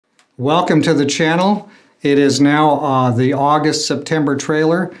Welcome to the channel. It is now the August-September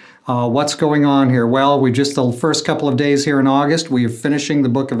trailer. What's going on here? Well, the first couple of days here in August, we are finishing the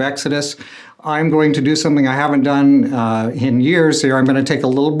book of Exodus. I'm going to do something I haven't done in years here. I'm going to take a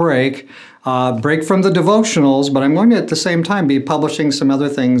little break from the devotionals, but I'm going to at the same time be publishing some other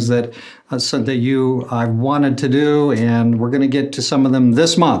things that I've wanted to do, and we're going to get to some of them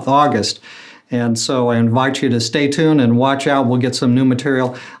this month, August. And so I invite you to stay tuned and watch out. We'll get some new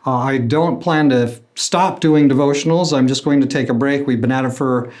material. I don't plan to stop doing devotionals. I'm just going to take a break. We've been at it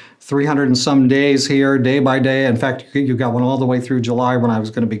for 300 and some days here, day by day. In fact, you got one all the way through July when I was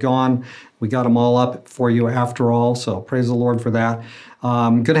going to be gone. We got them all up for you after all, so praise the Lord for that.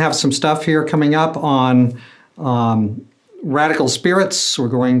 I'm going to have some stuff here coming up on radical spirits. We're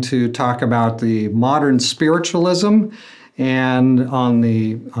going to talk about the modern spiritualism, and on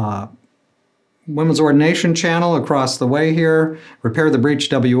the Women's Ordination channel across the way here, Repair the Breach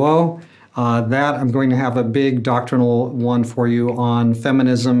WO. That I'm going to have a big doctrinal one for you on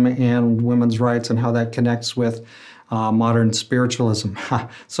feminism and women's rights and how that connects with modern spiritualism.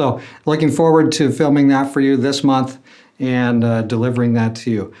 So looking forward to filming that for you this month and delivering that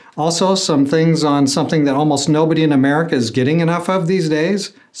to you. Also, some things on something that almost nobody in America is getting enough of these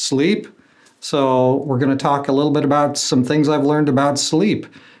days, sleep. So we're going to talk a little bit about some things I've learned about sleep,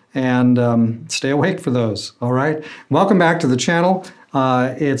 and stay awake for those. All right. Welcome back to the channel.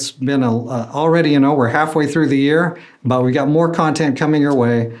 It's been already, we're halfway through the year, but we got more content coming your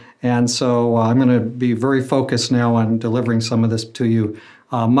way. And so I'm going to be very focused now on delivering some of this to you,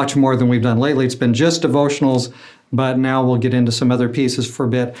 much more than we've done lately. It's been just devotionals, but now we'll get into some other pieces for a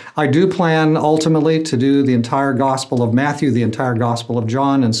bit. I do plan ultimately to do the entire Gospel of Matthew, the entire Gospel of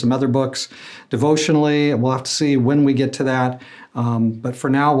John, and some other books devotionally. We'll have to see when we get to that. But for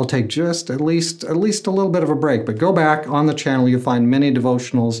now, we'll take just at least a little bit of a break. But go back on the channel, you'll find many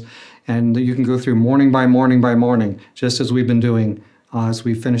devotionals, and you can go through morning by morning by morning, just as we've been doing as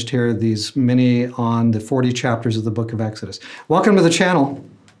we finished here, these many on the 40 chapters of the book of Exodus. Welcome to the channel.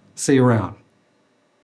 See you around.